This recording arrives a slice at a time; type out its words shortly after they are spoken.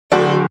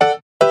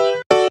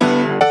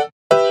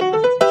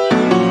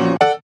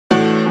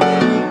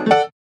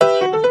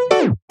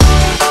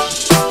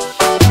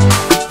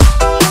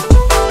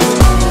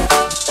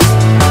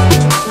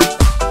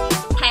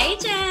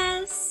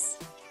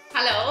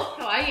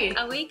day.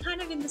 Are we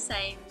kind of in the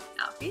same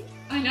outfit?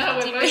 I know,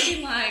 we're both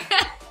in like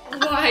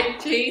white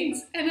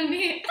jeans and a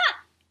knit.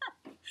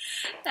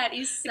 That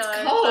is so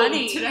It's cold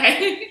funny.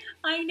 today.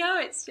 I know,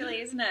 it's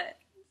chilly, isn't it?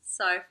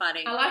 So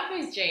funny. I like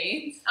those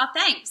jeans. Oh,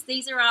 thanks.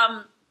 These are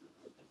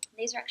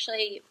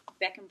actually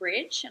Beckham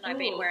Bridge, and I've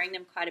been Ooh. wearing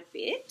them quite a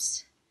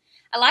bit.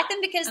 I like them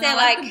because And they're I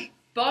like like the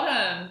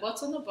bottom.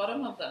 What's on the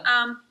bottom of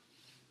them?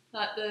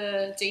 Like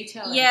the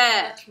detailing.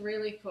 Yeah. That's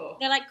really cool.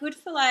 they're like good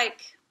for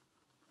like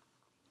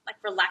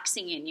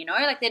relaxing in, you know?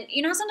 Like then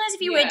sometimes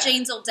if you wear Yeah.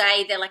 jeans all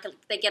day,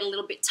 they get a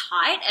little bit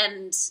tight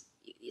and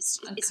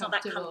it's not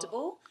that Uncomfortable.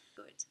 comfortable.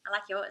 Good. I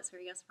like yours.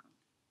 Where are yours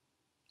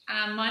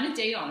from? Mine are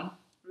Dion.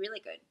 Really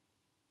good.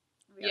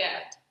 Really Yeah.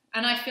 good.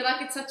 And I feel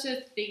like it's such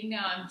a thing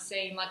now. I'm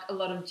seeing like a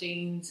lot of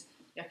jeans.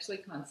 You actually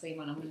can't see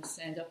mine. I'm going to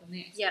stand up on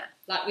this. Yeah.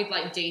 Like with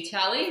like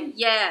detailing.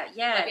 Yeah,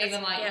 yeah. Like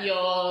even like yeah.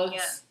 yours.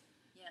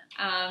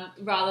 Yeah.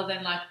 Rather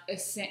than like a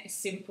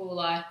simple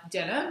like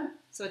denim.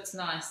 So it's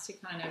nice to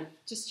kind of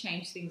just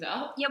change things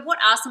up. Yeah, what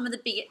are some of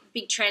the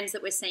big trends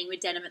that we're seeing with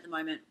denim at the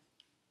moment?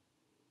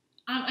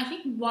 I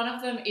think one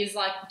of them is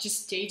like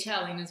just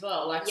detailing as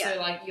well. Like Yeah. so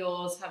like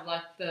yours have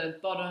like the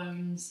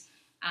bottoms,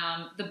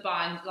 the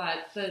bind,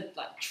 like the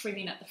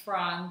trimming at the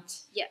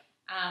front. Yeah.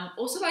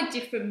 Also like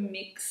different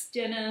mixed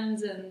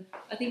denims, and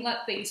I think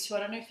like these two, I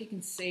don't know if you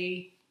can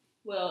see,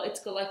 well, it's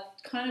got like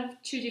kind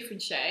of two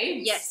different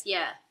shades. Yes,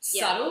 yeah.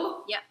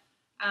 Subtle. Yeah.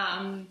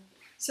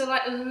 So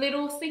like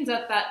little things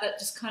like that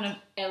just kind of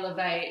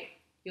elevate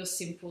your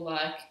simple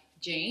like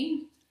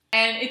jean.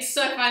 And it's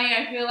so funny,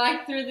 I feel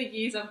like through the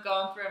years I've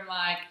gone from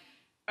like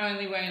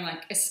only wearing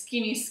like a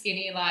skinny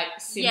like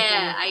simple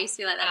Yeah, I used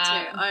to be like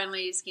that too.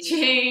 Only skinny.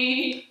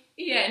 jean.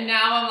 Yeah,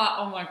 now I'm like,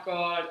 oh my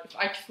god, if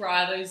I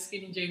try those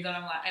skinny jeans on,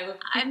 I'm like, I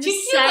look I'm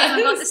ridiculous. the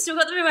same. I've still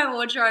got them in my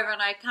wardrobe,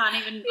 and I can't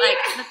even like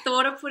the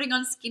thought of putting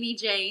on skinny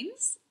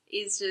jeans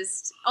is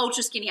just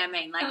ultra skinny. I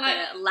mean, like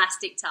the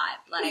elastic type.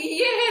 Like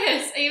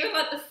yes, even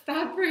like the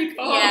fabric.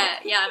 Oh.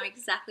 yeah, I'm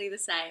exactly the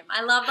same.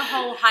 I love the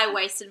whole high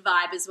waisted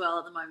vibe as well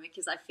at the moment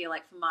because I feel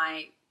like for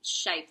my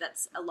shape,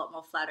 that's a lot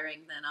more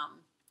flattering than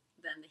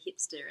the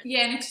hipster.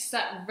 Yeah, and it's just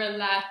that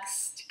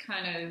relaxed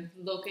kind of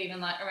look, even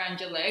like around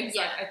your legs.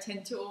 Yeah. Like I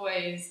tend to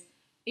always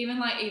even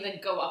like either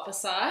go up a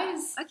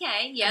size.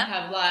 Okay, yeah.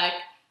 And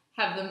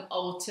have them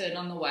altered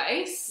on the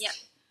waist. Yep.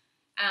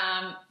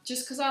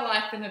 Just because I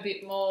like them a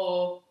bit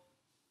more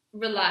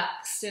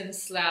relaxed and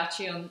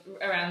slouchy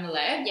around the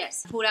leg.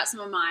 Yes. Pulled out some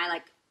of my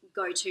like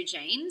go-to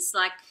jeans.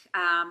 Like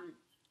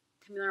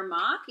Camilla and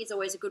Mark is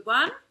always a good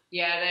one.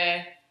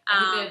 Yeah,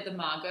 I think they're the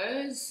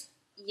Margaux.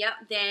 Yep.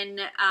 Then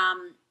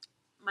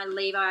my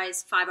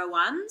Levi's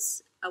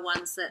 501s are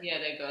ones that Yeah,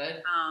 they're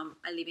good.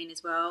 I live in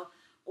as well.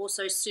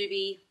 Also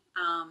Subi,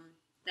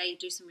 they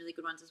do some really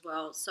good ones as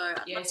well. So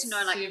I'd love to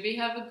know like Subi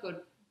have a good.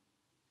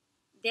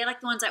 They're like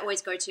the ones I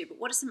always go to, but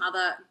what are some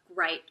other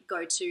great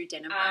go-to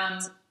denim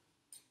brands?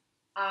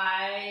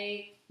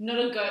 Not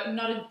a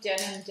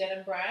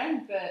denim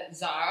brand, but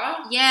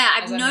Zara. Yeah,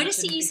 I've as I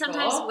noticed that mentioned you before.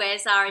 sometimes wear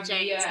Zara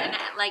jeans Yeah. and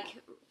like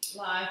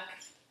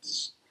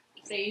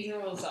These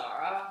are all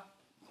Zara.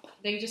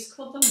 They just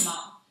called them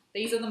mum.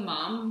 These are the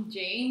mum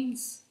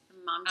jeans.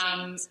 mum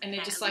jeans. And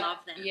they're Okay, just I like love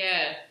them.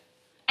 yeah.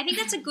 I think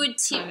that's a good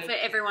tip Kind of. for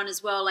everyone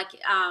as well. Like,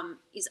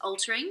 is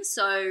altering.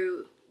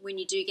 So when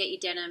you do get your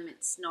denim,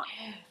 it's not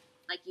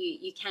like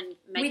you can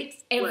make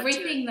With it work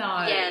everything to it.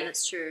 though. Yeah,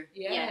 that's true.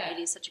 Yeah. It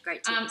is such a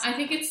great tip. I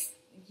think it's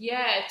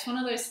one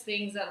of those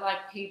things that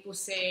like people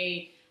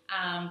see,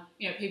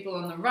 people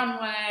on the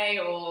runway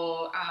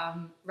or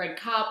red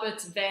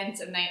carpets,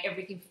 events, and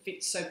everything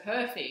fits so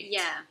perfect.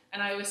 Yeah.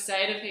 And I always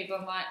say to people,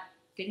 I'm like,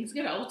 things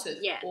get altered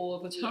all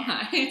the time.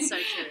 Yeah, it's so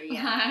true.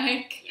 Yeah.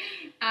 I'm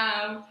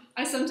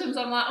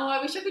like, oh, I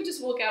wish I could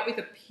just walk out with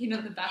a pin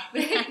on the back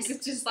there because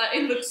it's just like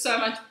it looks so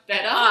much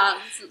better.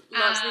 Lots of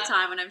the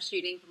time when I'm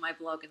shooting for my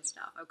blog and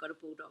stuff, I've got a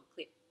bulldog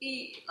clip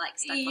like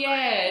stuck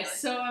behind me.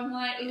 So I'm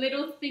like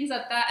little things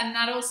like that, and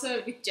that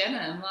also with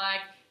denim,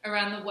 like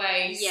around the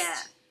waist,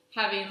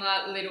 having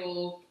like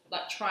little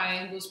like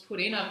triangles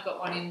put in. I've got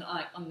one in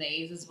like on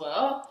these as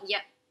well.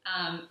 Yep.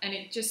 And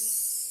it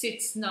just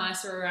sits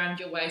nicer around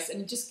your waist,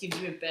 and it just gives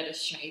you a better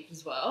shape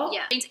as well.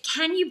 Yeah.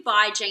 Can you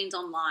buy jeans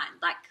online?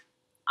 Like,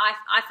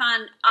 I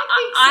find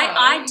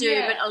I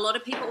do, but a lot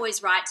of people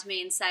always write to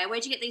me and say,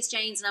 "Where'd you get these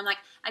jeans?" And I'm like,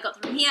 "I got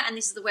them from here, and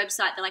this is the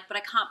website." They're like, "But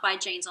I can't buy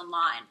jeans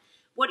online."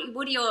 What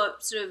are your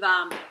sort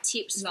of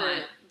tips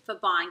for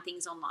buying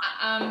things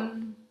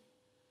online?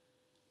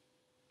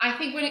 I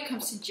think when it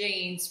comes to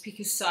jeans,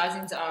 because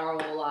sizings are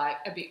all like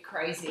a bit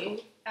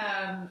crazy,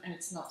 and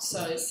it's not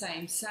so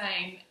same.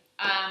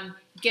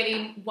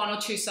 Getting one or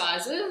two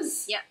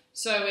sizes. Yep.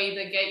 So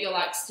either get your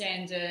like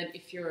standard,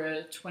 if you're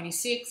a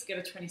 26, get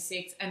a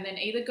 26, and then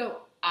either go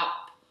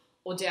up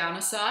or down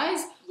a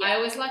size. Yep. I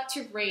always like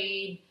to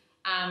read,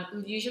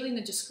 usually in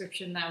the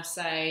description they'll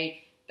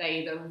say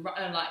they either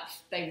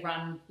they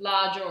run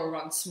larger or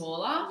run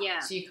smaller. Yeah.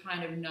 So you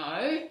kind of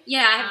know. Yeah,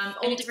 I have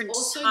all and different it's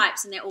also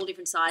types and they're all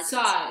different sizes.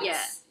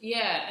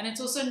 Yeah. And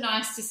it's also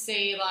nice to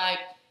see like,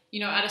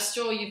 at a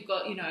store you've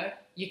got,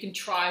 you can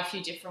try a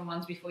few different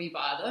ones before you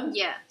buy them.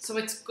 Yeah. So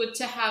it's good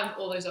to have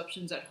all those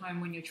options at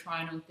home when you're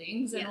trying on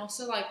things, and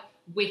also like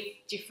with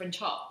different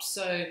tops.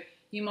 So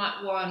you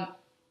might want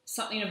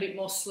something a bit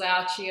more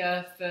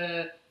slouchier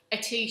for a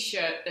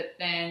t-shirt, but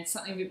then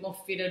something a bit more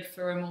fitted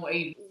for a more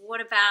even.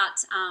 What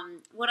about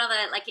what other,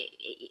 like,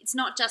 it's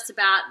not just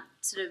about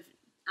sort of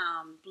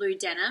blue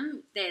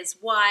denim. There's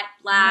white,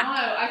 black. No,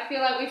 I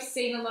feel like we've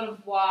seen a lot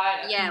of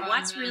white. Yeah,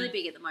 white's really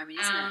big at the moment,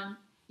 isn't it?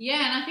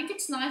 Yeah, and I think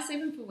it's nice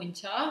even for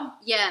winter.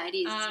 Yeah, it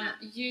is. Isn't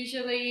it?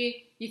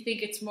 Usually you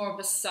think it's more of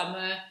a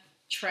summer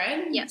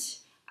trend. Yeah.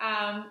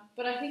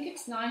 But I think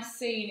it's nice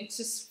seeing it's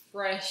just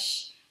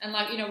fresh, and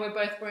like, you know, we're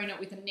both wearing it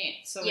with a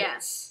knit, so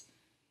it's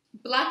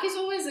black is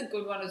always a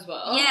good one as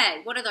well. Yeah,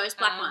 what are those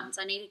black ones?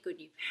 I need a good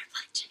new pair of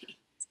black jeans.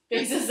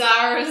 There's a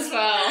Zara as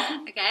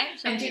well. Okay.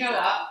 And do you know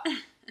what?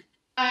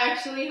 I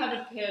actually had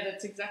a pair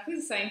that's exactly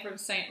the same from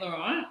Saint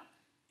Laurent.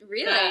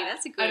 Really?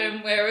 That's a good. I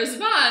don't wear as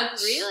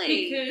much.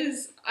 Really?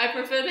 Because I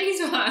prefer these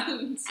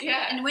ones.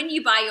 Yeah. And when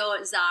you buy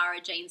your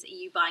Zara jeans, are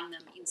you buying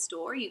them in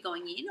store? Are you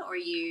going in, or are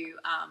you?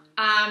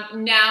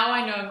 Now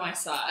I know my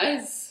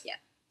size. Yeah.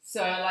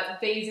 So like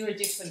these are a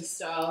different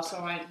style. So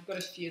I've got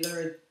a few that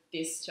are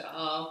this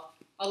style.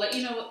 I'll let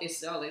you know what this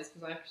style is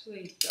because I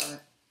actually don't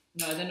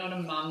know. They're not a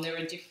mum. They're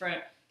a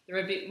different.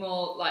 They're a bit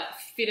more like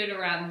fitted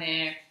around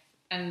there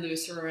and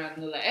looser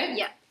around the leg.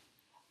 Yeah.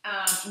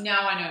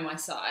 Now I know my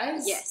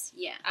size. Yes.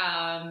 Yeah.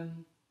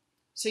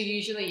 So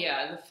usually,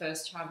 the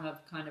first time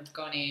I've kind of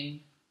gone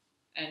in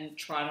and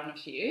tried on a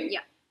few. Yeah.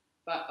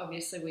 But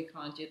obviously we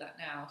can't do that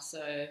now.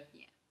 So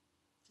yeah.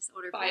 Just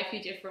order buy a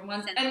few different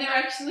ones, Send and they're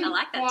actually I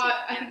like that quite.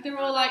 too. I think they're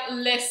all like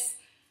less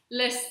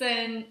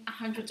than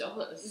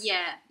 $100.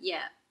 Yeah. Yeah.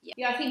 Yeah.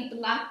 Yeah, I think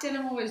black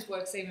denim always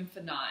works even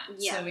for night.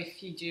 Yeah. So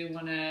if you do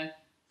want to,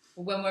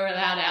 when we're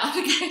allowed out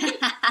again.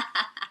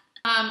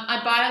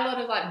 I buy a lot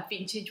of like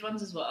vintage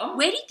ones as well.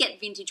 Where do you get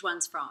vintage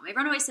ones from?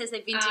 Everyone always says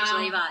they're vintage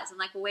Levi's. I'm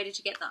like, well, where did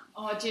you get them?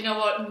 Oh, do you know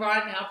what?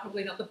 Right now,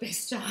 probably not the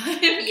best time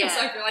because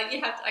I feel like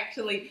you have to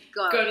actually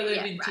go to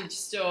the vintage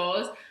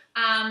stores.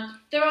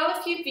 There are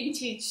a few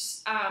vintage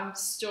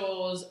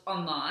stores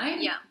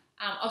online. Yeah.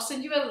 I'll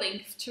send you a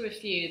link to a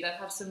few that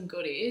have some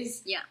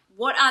goodies. Yeah.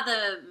 What are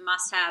the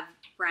must-have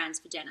brands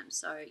for denim?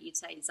 So you'd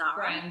say Zara,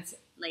 brands,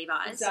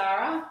 Levi's,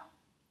 Zara,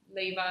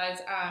 Levi's,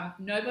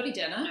 Nobody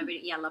denim.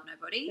 Nobody, yeah, I love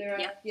Nobody.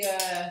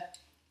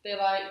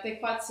 They're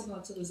quite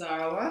similar to the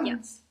Zara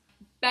ones.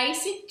 Yeah.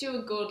 Basic do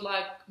a good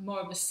like more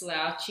of a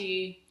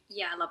slouchy.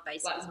 Yeah, I love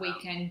basic. Like as well.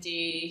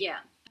 weekendy. Yeah.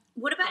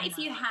 What about if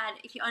you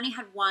only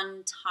had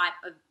one type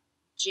of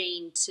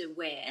jean to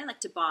wear, like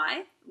to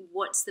buy?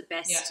 What's the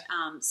best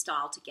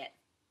style to get?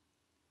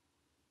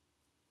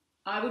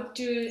 I would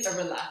do a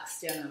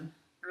relaxed denim.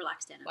 A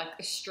relaxed denim. Like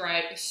a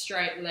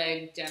straight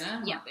leg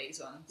denim, like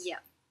these ones. Yeah.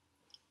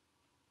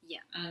 Yeah.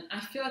 And I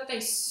feel like they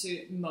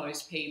suit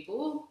most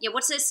people. Yeah,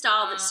 what's a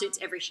style that suits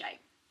every shape?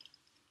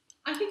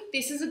 I think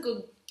this is a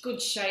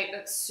good shape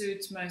that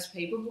suits most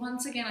people.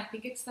 Once again, I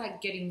think it's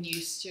like getting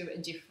used to a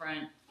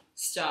different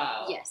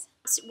style. Yes.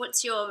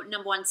 What's your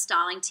number one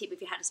styling tip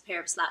if you had a pair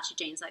of slouchy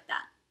jeans like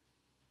that?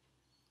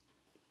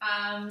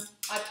 I'd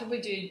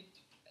probably do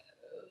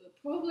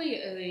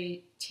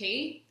a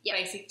tee,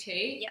 basic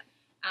tee. Yep.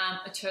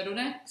 A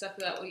turtleneck,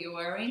 exactly like what you're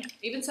wearing.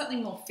 Even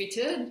something more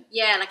fitted.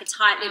 Yeah, like a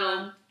tight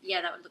little,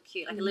 that would look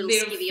cute. Like a little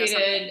skivvy fitted, or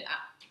something.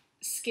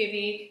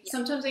 Skivvy. Yep.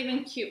 Sometimes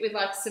even cute with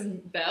like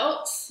some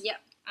belts. Yep.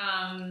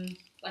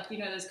 Like, you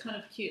know, those kind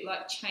of cute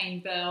like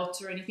chain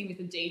belts or anything with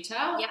a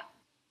detail. Yep.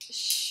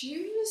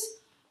 Shoes,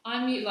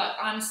 I'm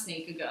a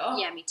sneaker girl.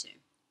 Yeah, me too.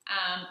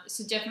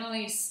 So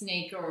definitely a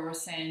sneaker or a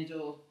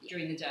sandal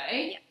during the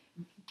day. Yep.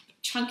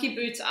 Chunky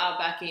boots are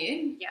back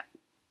in. Yep.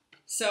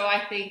 So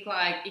I think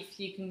like if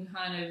you can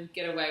kind of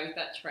get away with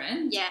that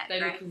trend,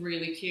 they look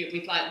really cute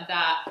with like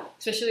that,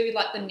 especially with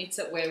like the knits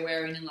that we're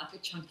wearing and like a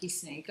chunky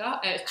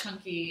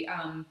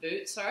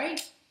boot. Sorry. I'm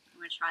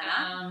gonna try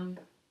that.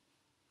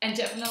 And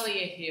definitely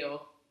a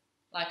heel.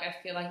 Like I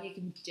feel like you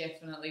can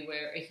definitely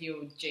wear a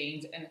heel,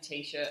 jeans, and a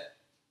t-shirt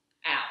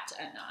out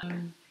at night.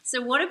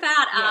 So what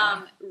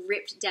about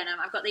ripped denim?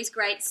 I've got these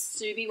great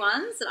Subi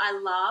ones that I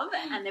love,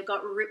 and they've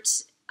got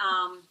ripped.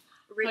 Oh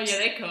yeah,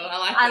 they're cool.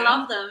 I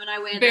love them, and I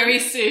wear them. Very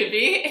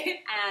Subi.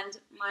 And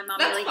my mum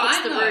really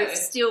hits the roof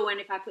still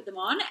if I put them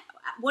on.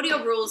 What are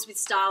your rules with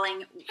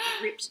styling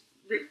ripped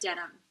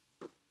denim?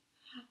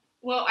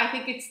 Well, I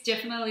think it's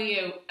definitely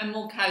a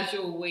more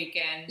casual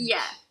weekend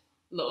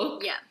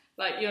look. Yeah.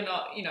 Like you're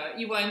not,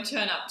 you won't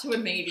turn up to a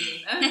meeting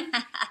in them.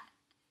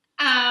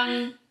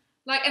 And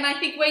I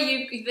think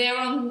they're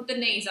on the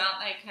knees,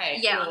 aren't they,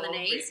 Kate? Yeah, on the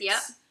knees, rips. yep.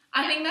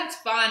 I think that's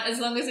fine as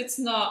long as it's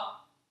not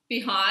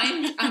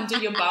behind, under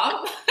your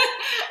bum.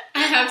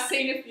 I have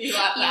seen a few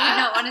like that.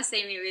 You don't want to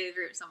see me with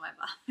rips on my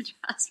bum,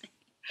 trust me.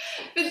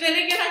 But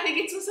then again, I think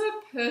it's also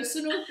a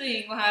personal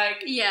thing.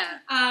 Like,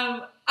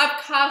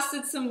 I've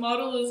casted some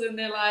models and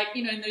they're like,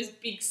 in those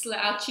big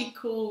slouchy,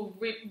 cool,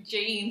 ripped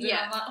jeans. And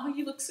I'm like, oh,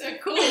 you look so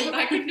cool, but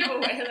I could never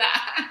wear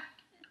that.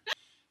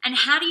 And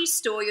how do you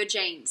store your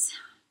jeans?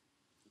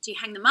 Do you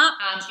hang them up?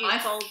 Do you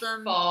fold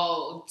them?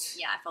 Fold.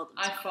 Yeah, I fold them.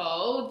 I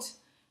fold.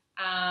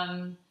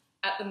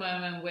 At the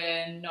moment,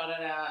 we're not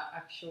at our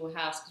actual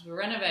house because we're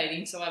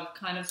renovating, so I've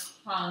kind of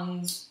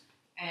hung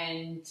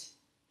and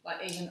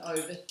like even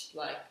over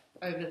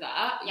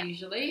that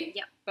usually.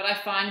 Yep. But I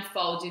find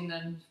folding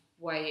them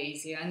way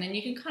easier, and then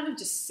you can kind of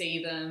just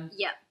see them.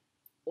 Yep.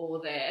 All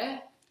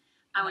there.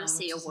 I want to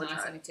see your wardrobe.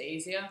 Nice, and it's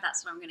easier.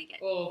 That's what I'm going to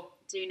get.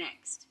 Do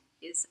next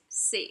is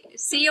see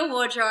your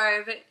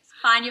wardrobe,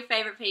 find your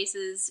favorite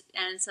pieces,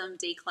 and some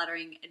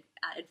decluttering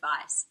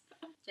advice.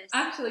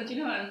 Actually, do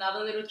you know what? Another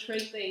little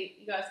treat that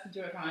you guys can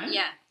do at home?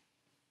 Yeah.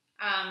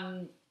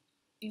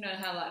 You know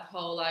how that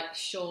whole like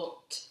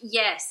short,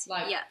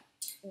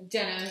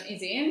 denim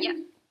is in. Yeah.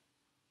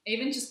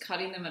 Even just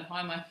cutting them at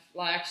home, I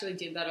actually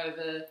did that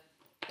over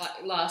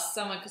like last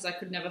summer because I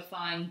could never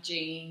find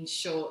jean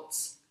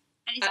shorts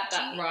at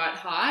that right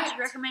height. Do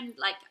you recommend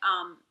like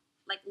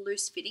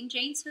loose fitting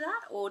jeans for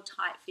that or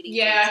tight fitting?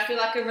 Yeah, jeans? I feel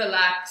like a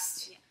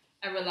relaxed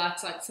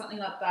like something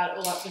like that,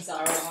 or like the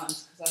Zara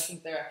ones because I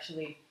think they're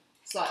actually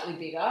slightly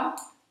bigger.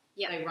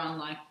 Yeah, they run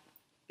like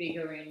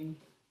bigger in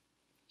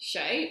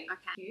shape.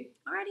 Okay.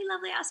 Alrighty,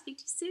 lovely. I'll speak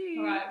to you soon.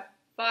 All right.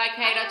 Bye,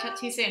 Kate. I'll chat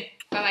to you soon.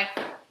 Bye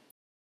bye.